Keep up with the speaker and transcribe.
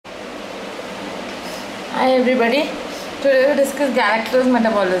Hi everybody, today we discuss galactose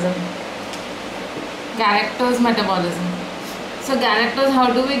metabolism. Galactose metabolism. So galactose,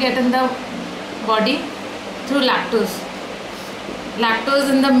 how do we get in the body? Through lactose.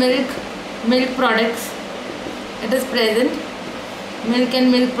 Lactose in the milk products. It is present, milk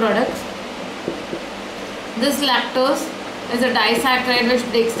and milk products. This lactose is a disaccharide which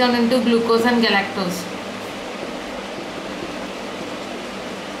breaks down into glucose and galactose.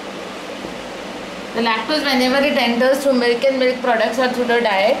 The lactose, whenever it enters through milk and milk products or through the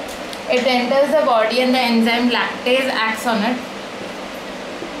diet, it enters the body and the enzyme lactase acts on it.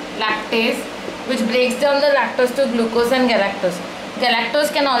 Lactase, which breaks down the lactose to glucose and galactose.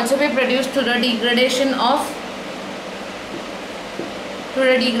 Galactose can also be produced through the degradation of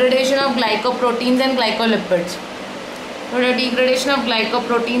glycoproteins and glycolipids.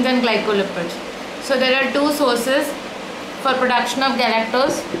 So there are two sources for production of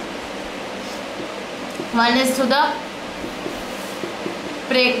galactose. One is through the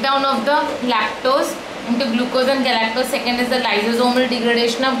breakdown of the lactose into glucose and galactose. Second is the lysosomal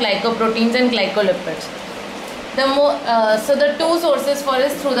degradation of glycoproteins and glycolipids. So the two sources for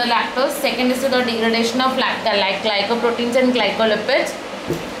is through the lactose. Second is through the degradation of glycoproteins and glycolipids.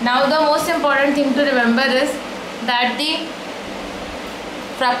 Now the most important thing to remember is that the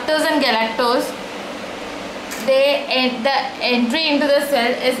fructose and galactose, the entry into the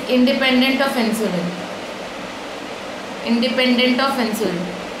cell is independent of insulin.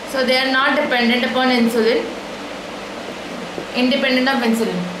 So they are not dependent upon insulin, independent of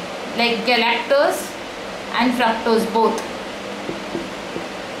insulin, like galactose and fructose both.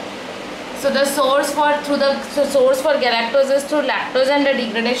 So the source for galactose is through lactose and the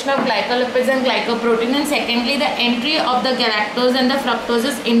degradation of glycolipids and glycoprotein, and secondly the entry of the galactose and the fructose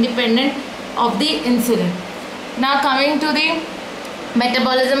is independent of the insulin. Now coming to the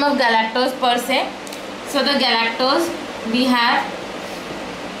metabolism of galactose per se. So the galactose, we have,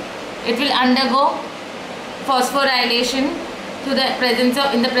 it will undergo phosphorylation in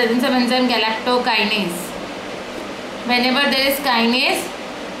the presence of enzyme galactokinase. Whenever there is kinase,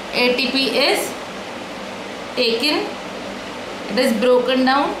 ATP is taken, it is broken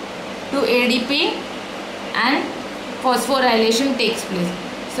down to ADP and phosphorylation takes place.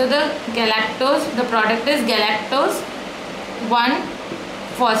 So the galactose, the product is galactose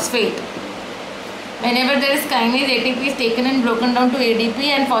 1-phosphate. Whenever there is kinase, ATP is taken and broken down to ADP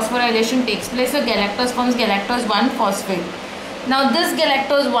and phosphorylation takes place. So galactose forms galactose 1-phosphate. Now this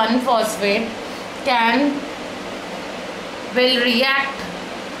galactose 1-phosphate will react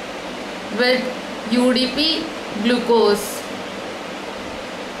with UDP glucose,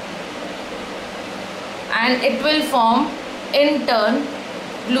 and it will form in turn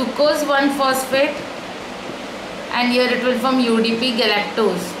glucose 1-phosphate, and here it will form UDP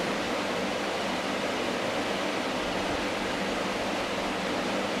galactose.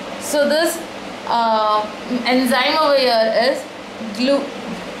 So this enzyme over here is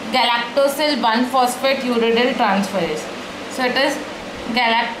galactosyl 1-phosphate uridyl transferase. So it is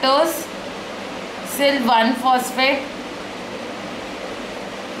galactosyl 1-phosphate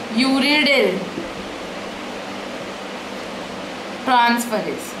uridyl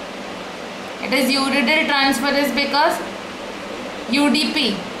transferase. It is uridyl transferase because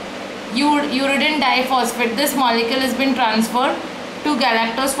UDP, uridine diphosphate, this molecule has been transferred to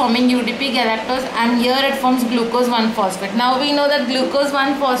galactose, forming UDP galactose, and here it forms glucose 1-phosphate. Now we know that glucose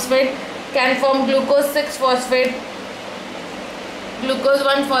 1-phosphate can form glucose 6-phosphate. Glucose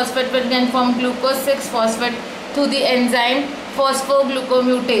 1-phosphate can form glucose 6-phosphate through the enzyme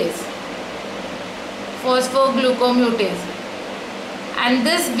phosphoglucomutase. And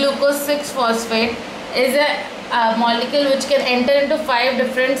this glucose 6-phosphate is a molecule which can enter into 5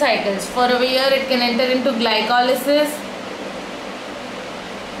 different cycles. For over here it can enter into glycolysis,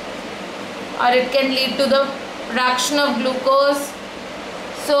 or it can lead to the production of glucose.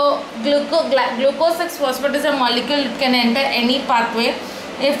 So glucose 6-phosphate is a molecule that can enter any pathway,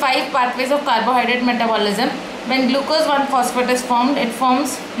 5 pathways of carbohydrate metabolism. When glucose 1-phosphate is formed, it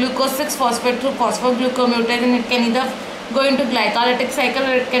forms glucose 6-phosphate through phosphoglucomutase, and it can either go into glycolytic cycle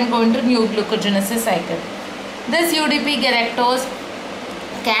or it can go into new glucogenesis cycle. This UDP galactose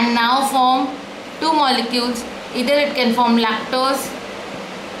can now form 2 molecules. Either it can form lactose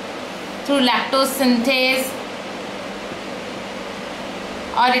through lactose synthase,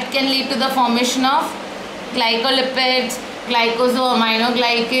 or it can lead to the formation of glycolipids,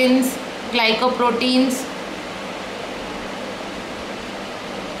 glycosaminoglycans, glycoproteins.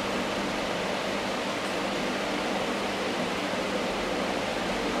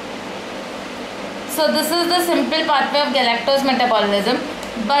 So this is the simple pathway of galactose metabolism.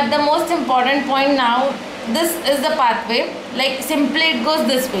 But the most important point now this is the pathway, like simply it goes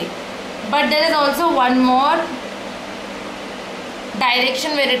this way, but there is also one more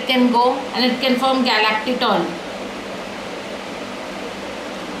direction where it can go, and it can form galactitol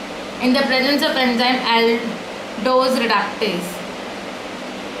in the presence of enzyme aldose reductase.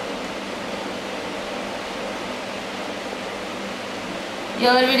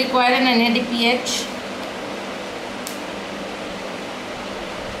 Here we require an NADPH.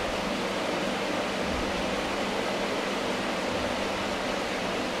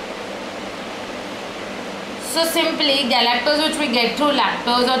 So simply galactose, which we get through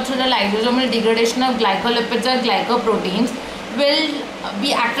lactose or through the lysosomal degradation of glycolipids or glycoproteins, will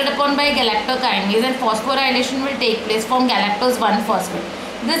be acted upon by galactokinase, and phosphorylation will take place from galactose 1-phosphate.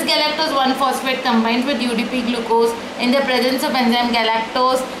 This galactose 1-phosphate combines with UDP glucose in the presence of enzyme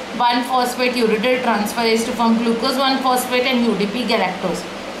galactose 1-phosphate uridyl transferase to form glucose 1-phosphate and UDP galactose.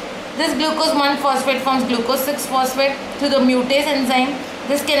 This glucose 1-phosphate forms glucose 6-phosphate through the mutase enzyme.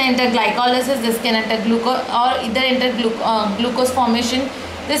 This can enter glycolysis, this can enter glucose, or either enter glucose formation.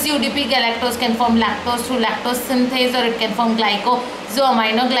 This UDP galactose can form lactose through lactose synthase, or it can form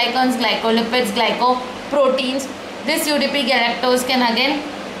glycosaminoglycans, glycolipids, glycoproteins. This UDP galactose can again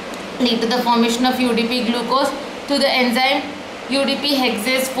lead to the formation of UDP glucose to the enzyme UDP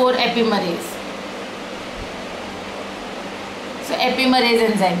hexase 4 epimerase. So epimerase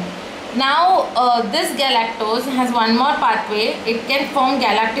enzyme. Now this galactose has one more pathway. It can form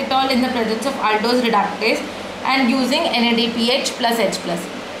galactitol in the presence of aldose reductase and using NADPH plus H plus.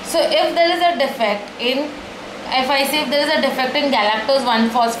 So if there is a defect in, if I say if there is a defect in galactose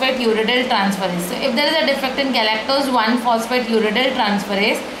 1-phosphate uridyl transferase. So if there is a defect in galactose 1-phosphate uridyl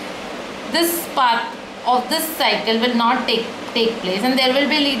transferase, this part of this cycle will not take place, and there will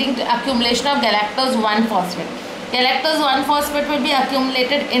be leading to accumulation of galactose 1-phosphate. Galactose 1-phosphate will be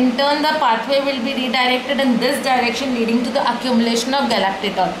accumulated. In turn, the pathway will be redirected in this direction, leading to the accumulation of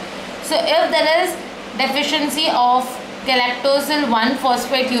galactitol. So if there is deficiency of galactosyl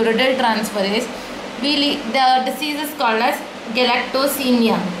 1-phosphate uridyl transferase, the disease is called as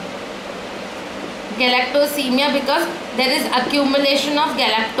galactosemia. Galactosemia because there is accumulation of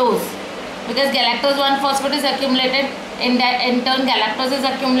galactose. Because galactose 1-phosphate is accumulated, in turn galactose is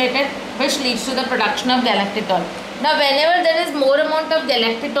accumulated, which leads to the production of galactitol. Now whenever there is more amount of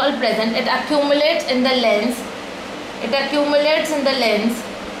galactitol present, it accumulates in the lens. It accumulates in the lens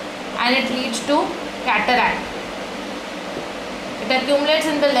and it leads to cataract. It accumulates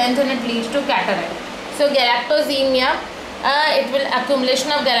in the lens and it leads to cataract. So galactosemia, it will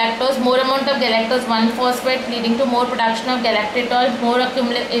accumulation of galactose, more amount of galactose 1-phosphate leading to more production of galactitol,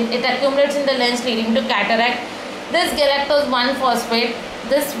 it accumulates in the lens leading to cataract. This galactose 1-phosphate,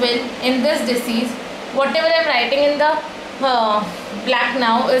 this will, in this disease, whatever I am writing in the black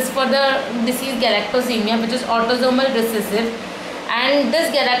now is for the disease galactosemia, which is autosomal recessive, and this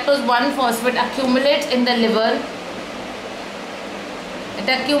galactose 1-phosphate accumulates in the liver. It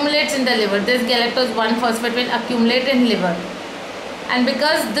accumulates in the liver. This galactose 1-phosphate will accumulate in liver, and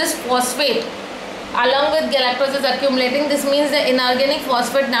because this phosphate along with galactose is accumulating, this means the inorganic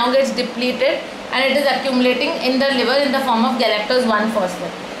phosphate now gets depleted and it is accumulating in the liver in the form of galactose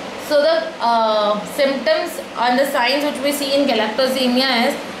 1-phosphate. So the symptoms and the signs which we see in galactosemia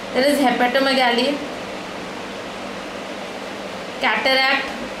is there is hepatomegaly, cataract,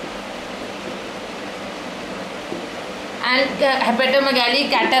 and hepatomegaly,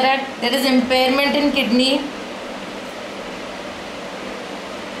 cataract. There is impairment in kidney,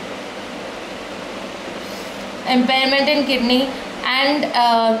 and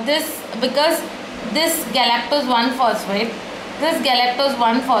this because this galactose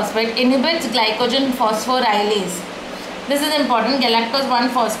 1-phosphate inhibits glycogen phosphorylase. This is important. Galactose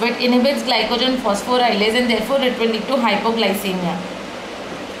 1-phosphate inhibits glycogen phosphorylase, and therefore it will lead to hypoglycemia.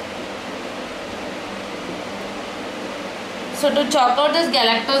 So to chalk out this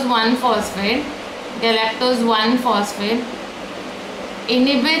galactose 1-phosphate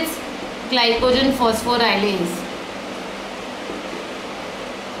inhibits glycogen phosphorylase.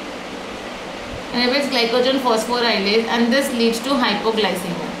 And this leads to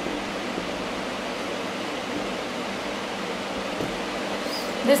hypoglycemia.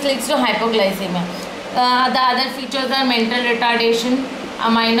 The other features are mental retardation,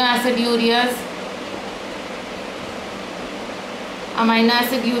 amino acid ureas.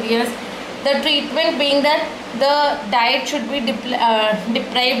 The treatment being that the diet should be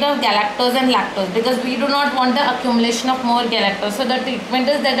deprived of galactose and lactose, because we do not want the accumulation of more galactose. So the treatment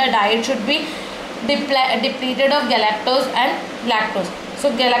is that the diet should be depleted of galactose and lactose.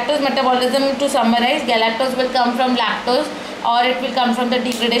 So galactose metabolism, to summarize, galactose will come from lactose, or it will come from the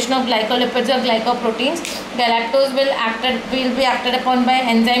degradation of glycolipids or glycoproteins. Galactose will be acted upon by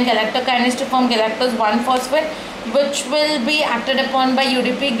enzyme galactokinase to form galactose 1-phosphate, which will be acted upon by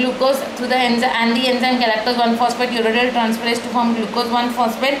UDP glucose through the enzyme, and the enzyme galactose 1-phosphate uridyl transferase to form glucose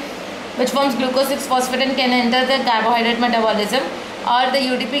 1-phosphate, which forms glucose 6-phosphate and can enter the carbohydrate metabolism. Or the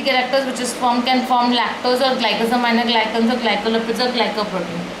UDP galactose, which is formed, can form lactose or glycosaminoglycans or glycolipids or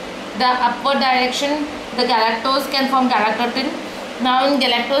glycoprotein. The upward direction, the galactose can form galactotin. Now in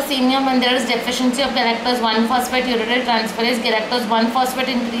galactosemia, when there is deficiency of galactose 1-phosphate uridyl transferase, galactose 1-phosphate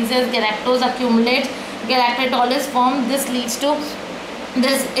increases, galactose accumulates, galactitol is formed. This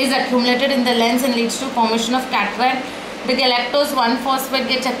is accumulated in the lens and leads to formation of cataract. The galactose 1-phosphate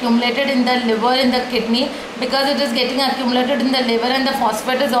gets accumulated in the liver, in the kidney, because it is getting accumulated in the liver, and the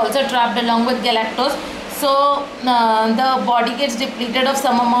phosphate is also trapped along with galactose. So the body gets depleted of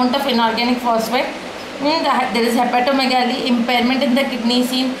some amount of inorganic phosphate. There is hepatomegaly, impairment in the kidney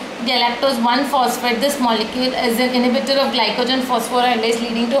seen. Galactose 1-phosphate, this molecule is an inhibitor of glycogen phosphorylase,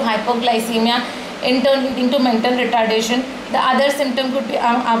 leading to hypoglycemia, in turn leading to mental retardation. The other symptom could be,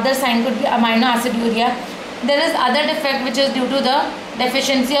 other sign could be amino aciduria. There is other defect which is due to the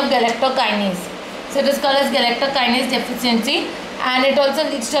deficiency of galactokinase. So it is called as galactokinase deficiency, and it also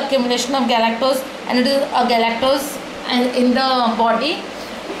leads to accumulation of galactose, and it is a galactose in the body.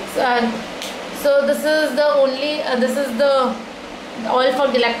 So this is the only all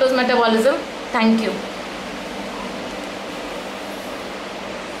for galactose metabolism. Thank you.